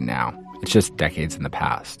one we're in now. It's just decades in the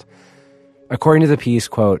past. According to the piece,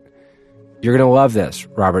 quote, "You're going to love this,"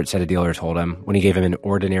 Robert said a dealer told him when he gave him an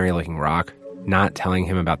ordinary-looking rock, not telling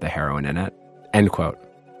him about the heroin in it, end quote.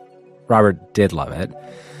 Robert did love it.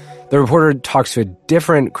 The reporter talks to a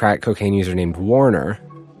different crack cocaine user named Warner.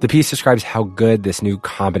 The piece describes how good this new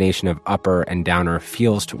combination of upper and downer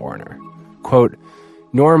feels to Warner. Quote,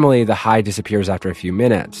 "Normally, the high disappears after a few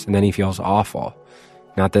minutes, and then he feels awful.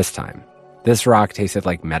 Not this time. This rock tasted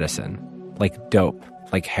like medicine, like dope,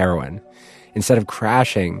 like heroin. Instead of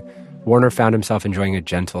crashing, Warner found himself enjoying a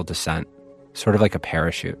gentle descent, sort of like a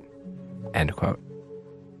parachute." End quote.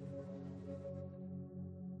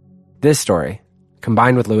 This story,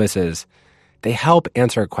 combined with Lewis's, they help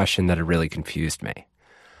answer a question that had really confused me.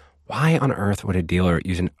 Why on earth would a dealer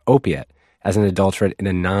use an opiate as an adulterant in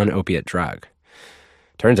a non-opiate drug?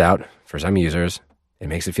 Turns out, for some users, it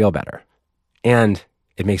makes it feel better. And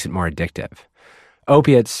it makes it more addictive.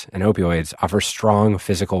 Opiates and opioids offer strong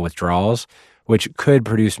physical withdrawals, which could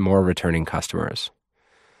produce more returning customers.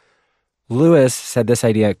 Lewis said this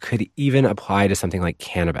idea could even apply to something like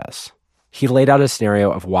cannabis. He laid out a scenario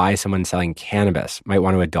of why someone selling cannabis might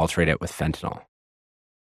want to adulterate it with fentanyl.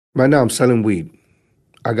 Right now I'm selling weed.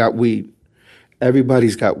 I got weed.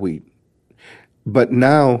 Everybody's got weed. But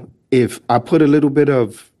now if I put a little bit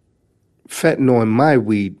of fentanyl in my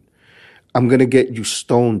weed, I'm going to get you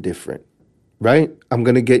stoned different, right? I'm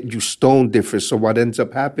going to get you stoned different. So what ends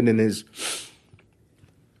up happening is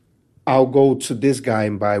I'll go to this guy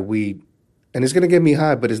and buy weed, and it's going to get me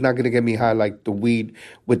high, but it's not going to get me high like the weed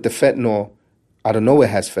with the fentanyl. I don't know it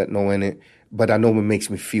has fentanyl in it, but I know it makes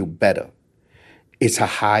me feel better. It's a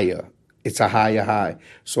higher high.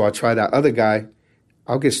 So I try that other guy.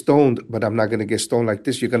 I'll get stoned, but I'm not going to get stoned like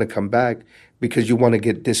this. You're going to come back because you want to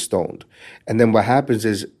get this stoned. And then what happens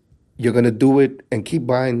is you're going to do it and keep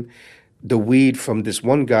buying the weed from this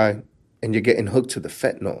one guy, and you're getting hooked to the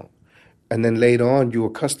fentanyl. And then later on, you're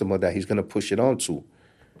a customer that he's going to push it on to.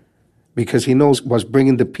 Because he knows what's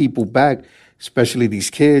bringing the people back, especially these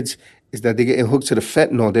kids, is that they're getting hooked to the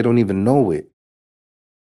fentanyl. They don't even know it.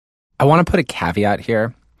 I want to put a caveat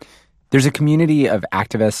here. There's a community of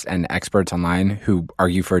activists and experts online who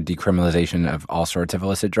argue for decriminalization of all sorts of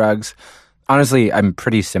illicit drugs. Honestly, I'm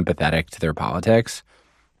pretty sympathetic to their politics.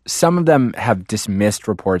 Some of them have dismissed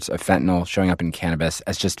reports of fentanyl showing up in cannabis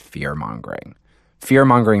as just fear-mongering.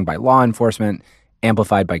 Fear-mongering by law enforcement,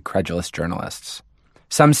 amplified by credulous journalists.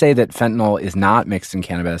 Some say that fentanyl is not mixed in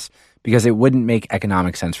cannabis because it wouldn't make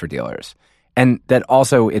economic sense for dealers, and that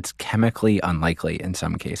also it's chemically unlikely in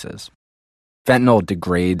some cases. Fentanyl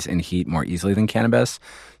degrades in heat more easily than cannabis,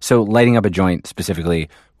 so lighting up a joint specifically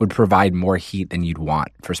would provide more heat than you'd want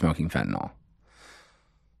for smoking fentanyl.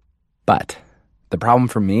 But the problem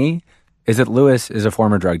for me is that Lewis is a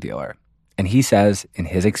former drug dealer, and he says, in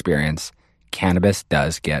his experience, cannabis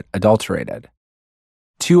does get adulterated.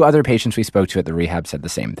 2 other patients we spoke to at the rehab said the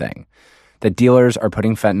same thing, that dealers are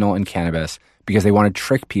putting fentanyl in cannabis because they want to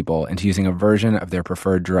trick people into using a version of their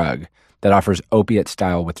preferred drug that offers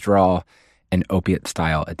opiate-style withdrawal and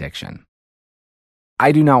opiate-style addiction.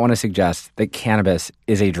 I do not want to suggest that cannabis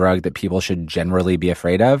is a drug that people should generally be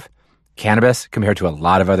afraid of. Cannabis, compared to a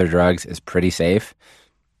lot of other drugs, is pretty safe.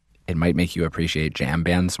 It might make you appreciate jam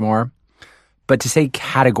bands more. But to say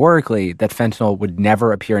categorically that fentanyl would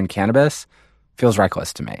never appear in cannabis feels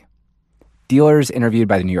reckless to me. Dealers interviewed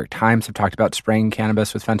by the New York Times have talked about spraying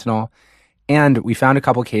cannabis with fentanyl, and we found a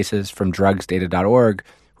couple cases from drugsdata.org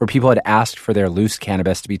where people had asked for their loose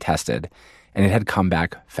cannabis to be tested, and it had come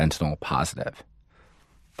back fentanyl positive.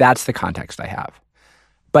 That's the context I have.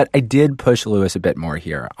 But I did push Lewis a bit more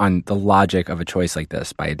here on the logic of a choice like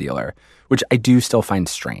this by a dealer, which I do still find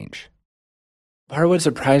strange. Part of what's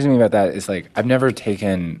surprising me about that is, I've never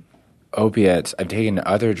taken opiates. I've taken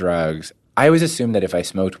other drugs. I always assumed that if I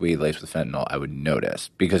smoked weed laced with fentanyl, I would notice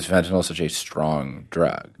because fentanyl is such a strong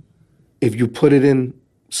drug. If you put it in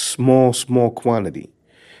small quantity,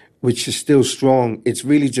 which is still strong, it's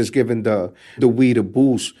really just giving the weed a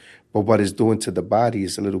boost, but what it's doing to the body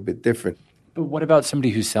is a little bit different. But what about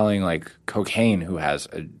somebody who's selling cocaine who has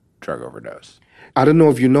a drug overdose? I don't know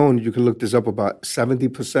if you know, and you can look this up, about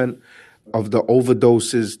 70% of the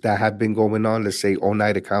overdoses that have been going on, let's say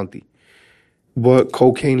Oneida County, were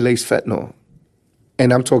cocaine-laced fentanyl.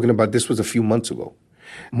 And I'm talking about this was a few months ago.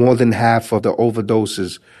 More than half of the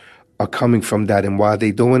overdoses are coming from that. And why are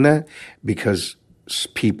they doing that? Because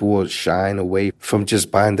people are shying away from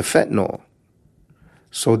just buying the fentanyl.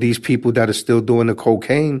 So these people that are still doing the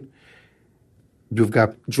cocaine, you've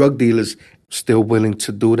got drug dealers still willing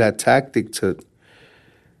to do that tactic to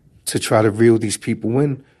try to reel these people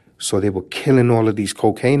in. So they were killing all of these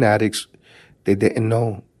cocaine addicts. They didn't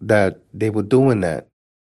know that they were doing that.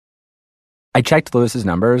 I checked Lewis's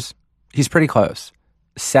numbers. He's pretty close.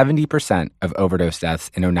 70% of overdose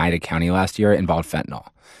deaths in Oneida County last year involved fentanyl.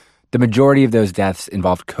 The majority of those deaths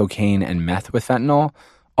involved cocaine and meth with fentanyl,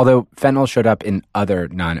 although fentanyl showed up in other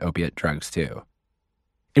non-opiate drugs too.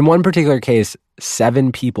 In one particular case,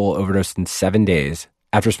 7 people overdosed in 7 days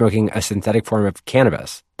after smoking a synthetic form of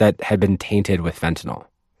cannabis that had been tainted with fentanyl.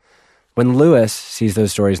 When Lewis sees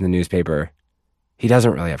those stories in the newspaper, he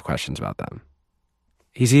doesn't really have questions about them.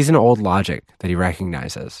 He sees an old logic that he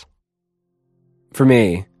recognizes. For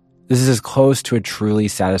me, this is as close to a truly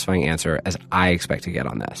satisfying answer as I expect to get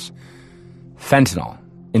on this. Fentanyl,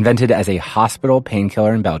 invented as a hospital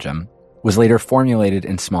painkiller in Belgium, was later formulated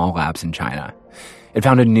in small labs in China. It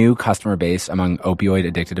found a new customer base among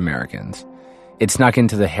opioid-addicted Americans. It snuck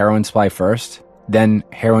into the heroin supply first, then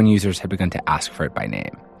heroin users had begun to ask for it by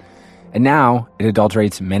name. And now it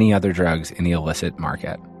adulterates many other drugs in the illicit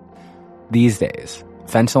market. These days,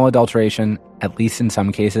 fentanyl adulteration, at least in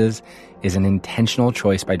some cases, is an intentional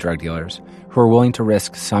choice by drug dealers who are willing to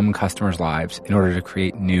risk some customers' lives in order to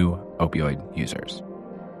create new opioid users.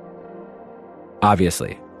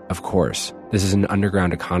 Obviously, of course, this is an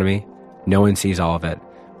underground economy. No one sees all of it.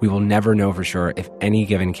 We will never know for sure if any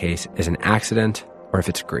given case is an accident or if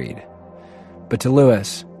it's greed. But to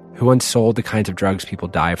Lewis, who once sold the kinds of drugs people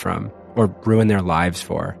die from or ruin their lives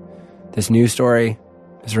for, this new story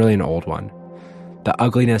is really an old one. The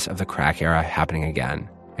ugliness of the crack era happening again,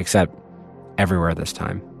 except everywhere this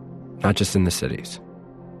time, not just in the cities.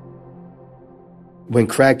 When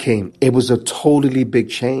crack came, it was a totally big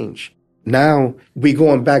change. Now we're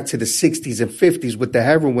going back to the 60s and 50s with the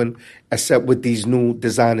heroin, except with these new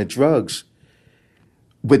designer drugs,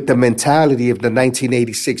 with the mentality of the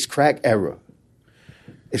 1986 crack era.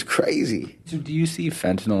 It's crazy. So do you see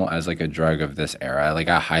fentanyl as like a drug of this era, like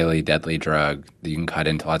a highly deadly drug that you can cut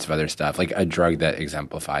into lots of other stuff, like a drug that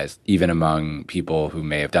exemplifies, even among people who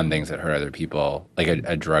may have done things that hurt other people, like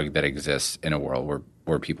a drug that exists in a world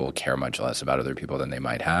where people care much less about other people than they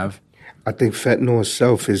might have? I think fentanyl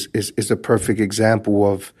itself is a perfect example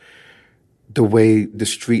of the way the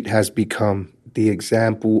street has become, the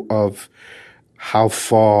example of how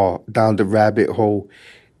far down the rabbit hole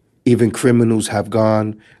even criminals have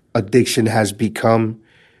gone. Addiction has become,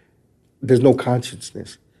 there's no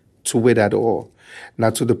consciousness to it at all.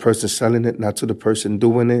 Not to the person selling it, not to the person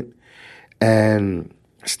doing it. And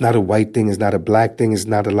it's not a white thing, it's not a black thing, it's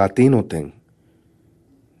not a Latino thing.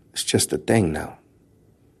 It's just a thing now.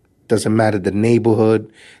 Doesn't matter the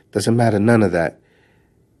neighborhood, doesn't matter none of that.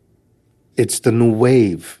 It's the new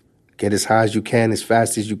wave. Get as high as you can, as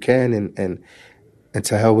fast as you can, and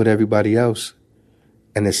to hell with everybody else.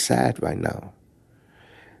 And it's sad right now.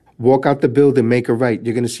 Walk out the building, make a right.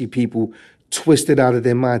 You're going to see people twisted out of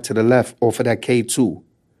their mind to the left off of that K2.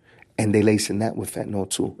 And they lacing that with fentanyl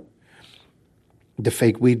too. The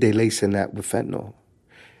fake weed, they lacing that with fentanyl.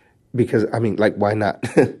 Because, I mean, like, why not?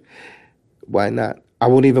 Why not? I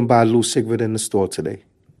won't even buy a loose cigarette in the store today.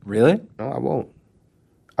 Really? No, I won't.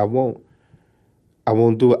 I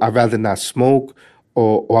won't do it. I'd rather not smoke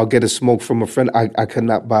or I'll get a smoke from a friend. I could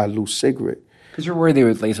not buy a loose cigarette. Because you're worried they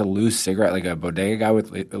would lace a loose cigarette, like a bodega guy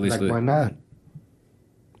with at least. Like, why not?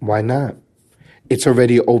 Why not? It's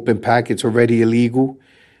already an open pack. It's already illegal.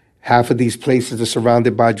 Half of these places are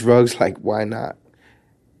surrounded by drugs. Like, why not?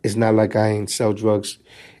 It's not like I ain't sell drugs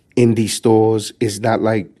in these stores. It's not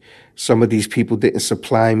like some of these people didn't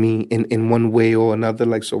supply me in one way or another.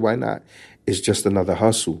 Like, so why not? It's just another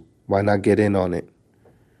hustle. Why not get in on it?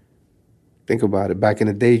 Think about it. Back in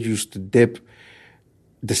the day, you used to dip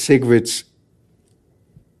the cigarettes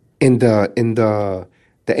in the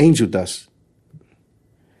angel dust.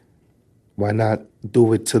 Why not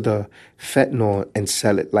do it to the fentanyl and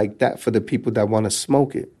sell it like that for the people that want to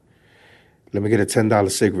smoke it? Let me get a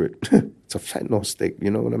 $10 cigarette. It's a fentanyl stick,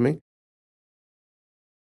 you know what I mean?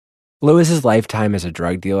 Lewis's lifetime as a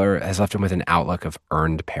drug dealer has left him with an outlook of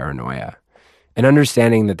earned paranoia, an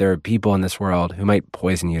understanding that there are people in this world who might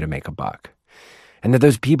poison you to make a buck, and that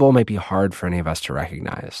those people might be hard for any of us to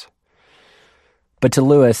recognize. But to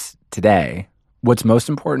Lewis, today, what's most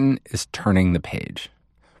important is turning the page.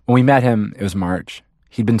 When we met him, it was March.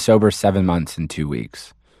 He'd been sober 7 months and 2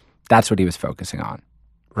 weeks. That's what he was focusing on.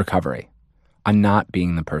 Recovery. On not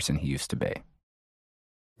being the person he used to be.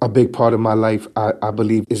 A big part of my life, I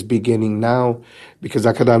believe, is beginning now, because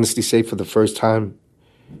I could honestly say for the first time,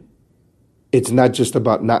 it's not just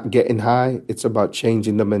about not getting high. It's about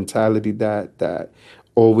changing the mentality that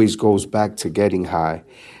always goes back to getting high.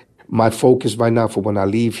 My focus right now for when I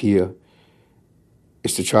leave here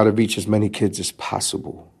is to try to reach as many kids as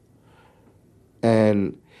possible.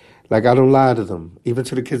 And like, I don't lie to them. Even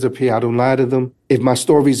to the kids up here, I don't lie to them. If my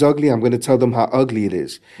story's ugly, I'm going to tell them how ugly it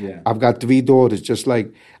is. Yeah. I've got 3 daughters, just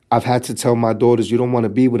like I've had to tell my daughters, you don't want to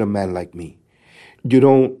be with a man like me. You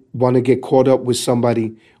don't want to get caught up with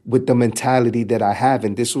somebody with the mentality that I have.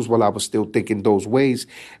 And this was while I was still thinking those ways,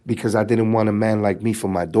 because I didn't want a man like me for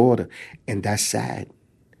my daughter. And that's sad,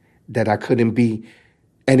 that I couldn't be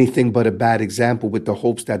anything but a bad example with the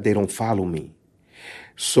hopes that they don't follow me.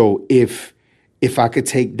 So if I could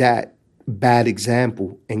take that bad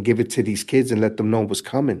example and give it to these kids and let them know what's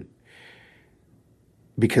coming,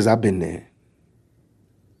 because I've been there,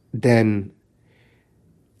 then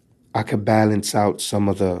I could balance out some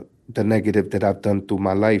of the negative that I've done through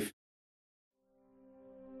my life.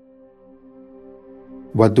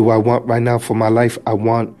 What do I want right now for my life? I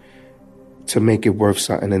want to make it worth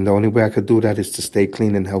something. And the only way I could do that is to stay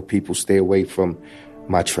clean and help people stay away from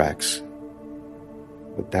my tracks.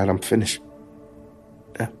 With that, I'm finished.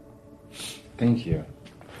 Yeah. Thank you.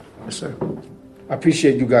 Yes, sir. I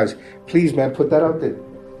appreciate you guys. Please, man, put that out there.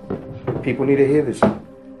 People need to hear this.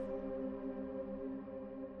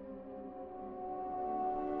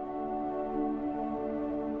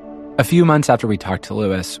 A few months after we talked to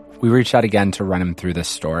Lewis, we reached out again to run him through this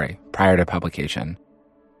story prior to publication.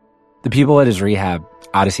 The people at his rehab,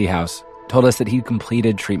 Odyssey House, told us that he'd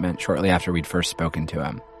completed treatment shortly after we'd first spoken to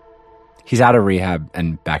him. He's out of rehab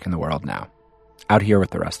and back in the world now, out here with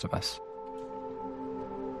the rest of us.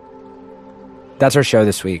 That's our show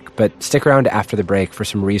this week, but stick around after the break for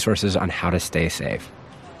some resources on how to stay safe.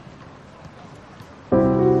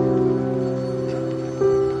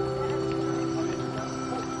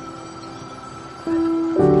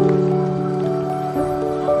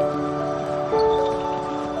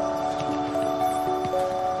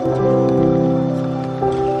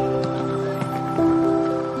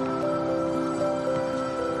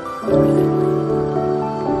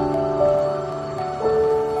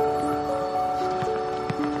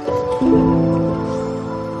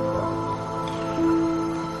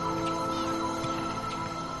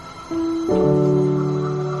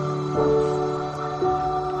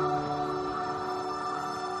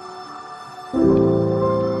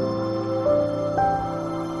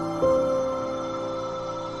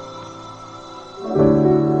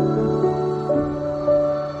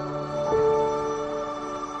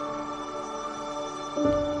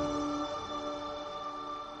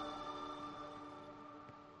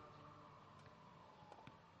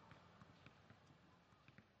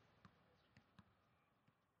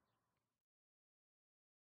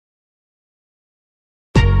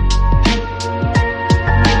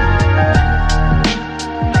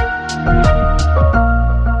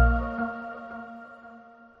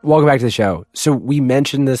 Welcome back to the show. So we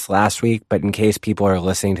mentioned this last week, but in case people are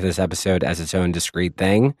listening to this episode as its own discrete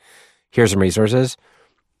thing, here's some resources.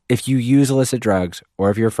 If you use illicit drugs, or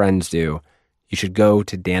if your friends do, you should go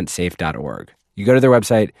to dancesafe.org. You go to their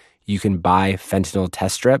website, you can buy fentanyl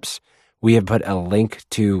test strips. We have put a link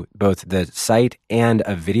to both the site and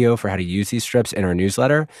a video for how to use these strips in our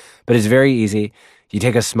newsletter, but it's very easy. You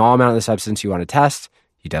take a small amount of the substance you want to test,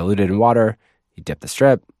 you dilute it in water, you dip the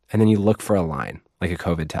strip, and then you look for a line, like a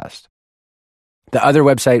COVID test. The other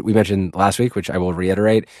website we mentioned last week, which I will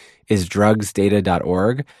reiterate, is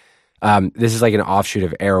drugsdata.org. This is like an offshoot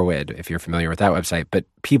of Arrowhead, if you're familiar with that website. But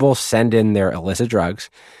people send in their illicit drugs,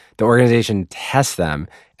 the organization tests them,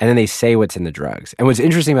 and then they say what's in the drugs. And what's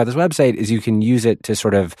interesting about this website is you can use it to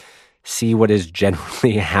sort of see what is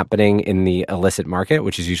generally happening in the illicit market,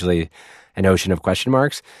 which is usually an ocean of question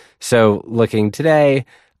marks. So looking today,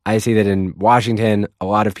 I see that in Washington, a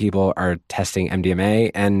lot of people are testing MDMA,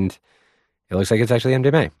 and it looks like it's actually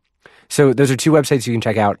MDMA. So those are two websites you can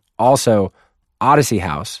check out. Also, Odyssey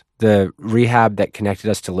House, the rehab that connected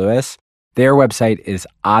us to Lewis, their website is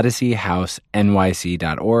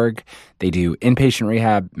odysseyhousenyc.org. They do inpatient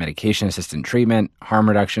rehab, medication-assisted treatment, harm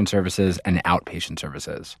reduction services, and outpatient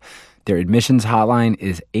services. Their admissions hotline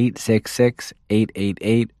is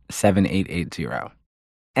 866-888-7880.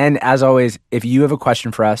 And as always, if you have a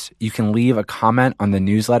question for us, you can leave a comment on the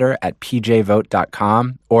newsletter at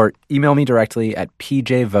pjvote.com or email me directly at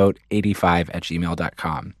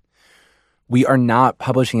pjvote85@gmail.com. We are not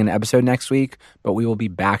publishing an episode next week, but we will be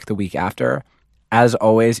back the week after. As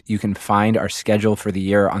always, you can find our schedule for the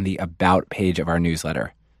year on the About page of our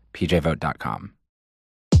newsletter, pjvote.com.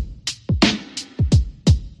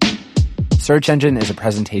 Search Engine is a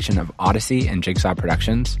presentation of Odyssey and Jigsaw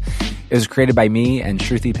Productions. It was created by me and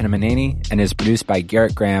Shruti Pinamaneni and is produced by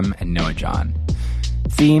Garrett Graham and Noah John.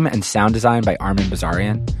 Theme and sound design by Armin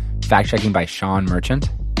Bazarian. Fact-checking by Sean Merchant.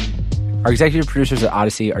 Our executive producers at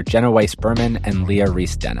Odyssey are Jenna Weiss-Berman and Leah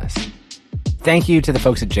Reese-Dennis. Thank you to the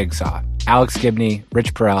folks at Jigsaw, Alex Gibney,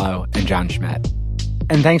 Rich Perello, and John Schmidt.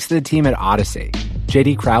 And thanks to the team at Odyssey,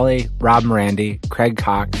 J.D. Crowley, Rob Morandi, Craig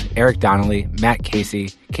Cox, Eric Donnelly, Matt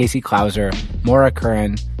Casey, Casey Klauser, Maura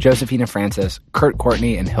Curran, Josephina Francis, Kurt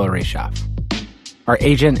Courtney, and Hillary Schaff. Our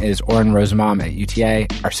agent is Oren Rosenbaum at UTA.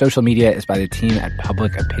 Our social media is by the team at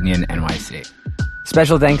Public Opinion NYC.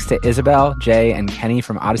 Special thanks to Isabel, Jay, and Kenny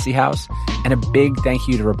from Odyssey House, and a big thank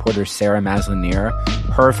you to reporter Sarah Maslin-Neer.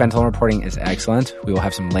 Her fentanyl reporting is excellent. We will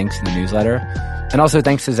have some links in the newsletter. And also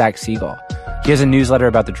thanks to Zach Siegel. He has a newsletter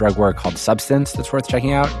about the drug war called Substance that's worth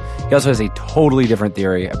checking out. He also has a totally different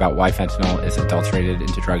theory about why fentanyl is adulterated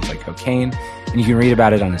into drugs like cocaine, and you can read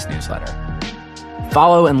about it on his newsletter.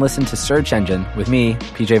 Follow and listen to Search Engine with me,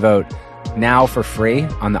 PJ Vogt, now for free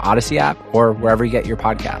on the Odyssey app or wherever you get your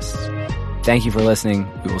podcasts. Thank you for listening.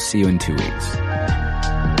 We will see you in 2 weeks.